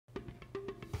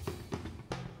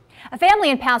A family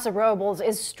in Paso Robles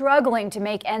is struggling to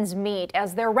make ends meet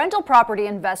as their rental property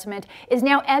investment is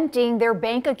now emptying their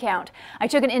bank account. I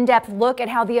took an in-depth look at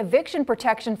how the eviction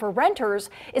protection for renters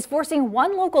is forcing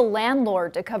one local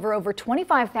landlord to cover over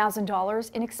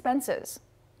 $25,000 in expenses.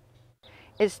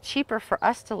 It's cheaper for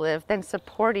us to live than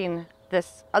supporting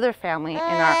this other family in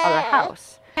our other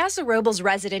house. Paso Robles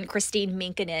resident Christine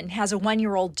Minkinen has a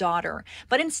 1-year-old daughter,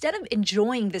 but instead of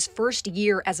enjoying this first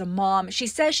year as a mom, she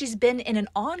says she's been in an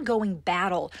ongoing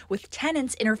battle with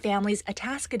tenants in her family's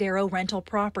Atascadero rental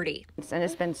property. And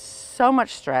it's been so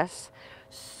much stress,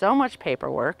 so much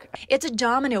paperwork. It's a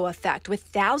domino effect with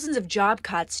thousands of job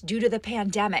cuts due to the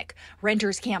pandemic.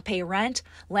 Renters can't pay rent,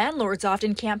 landlords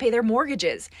often can't pay their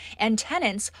mortgages, and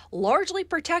tenants largely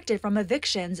protected from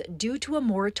evictions due to a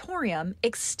moratorium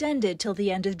extended till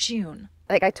the end of June.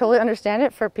 I totally understand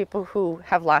it for people who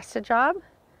have lost a job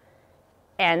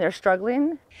and they're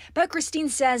struggling. But Christine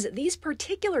says these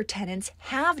particular tenants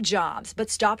have jobs but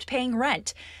stopped paying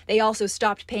rent. They also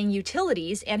stopped paying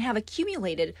utilities and have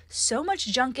accumulated so much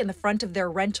junk in the front of their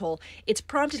rental, it's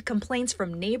prompted complaints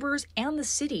from neighbors and the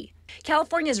city.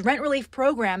 California's rent relief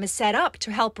program is set up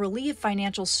to help relieve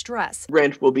financial stress.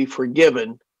 Rent will be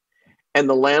forgiven and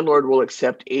the landlord will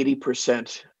accept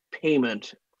 80%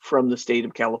 payment from the state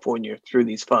of California through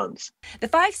these funds. The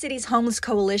 5 Cities Homeless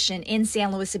Coalition in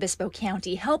San Luis Obispo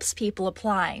County helps people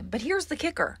apply, but here's the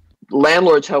kicker.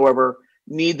 Landlords, however,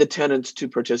 need the tenants to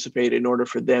participate in order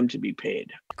for them to be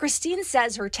paid. Christine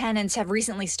says her tenants have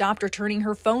recently stopped returning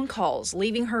her phone calls,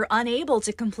 leaving her unable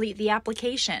to complete the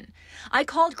application. I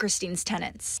called Christine's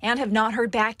tenants and have not heard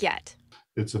back yet.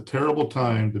 It's a terrible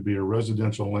time to be a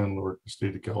residential landlord in the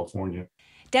state of California.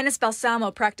 Dennis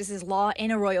Balsamo practices law in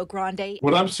Arroyo Grande.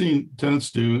 What I've seen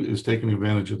tenants do is taking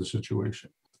advantage of the situation.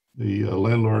 The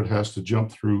landlord has to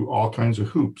jump through all kinds of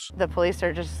hoops. The police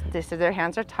are they say their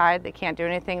hands are tied, they can't do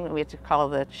anything. We have to call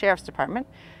the sheriff's department,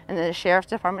 and then the sheriff's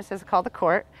department says call the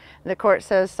court. The court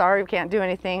says, sorry, we can't do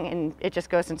anything, and it just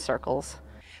goes in circles.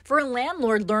 For a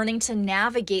landlord learning to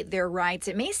navigate their rights,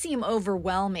 it may seem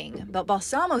overwhelming, but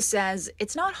Balsamo says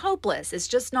it's not hopeless, it's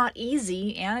just not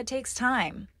easy, and it takes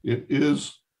time. It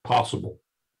is possible.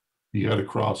 You got to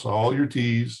cross all your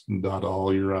T's and dot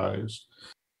all your I's.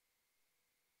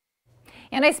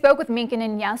 And I spoke with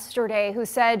Minkinen yesterday, who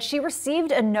said she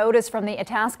received a notice from the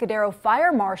Atascadero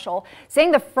fire marshal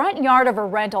saying the front yard of her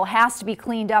rental has to be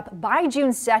cleaned up by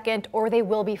June 2nd or they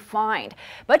will be fined.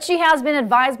 But she has been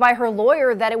advised by her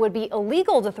lawyer that it would be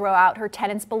illegal to throw out her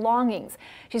tenants' belongings.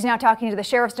 She's now talking to the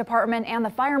sheriff's department and the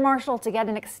fire marshal to get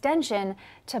an extension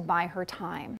to buy her time.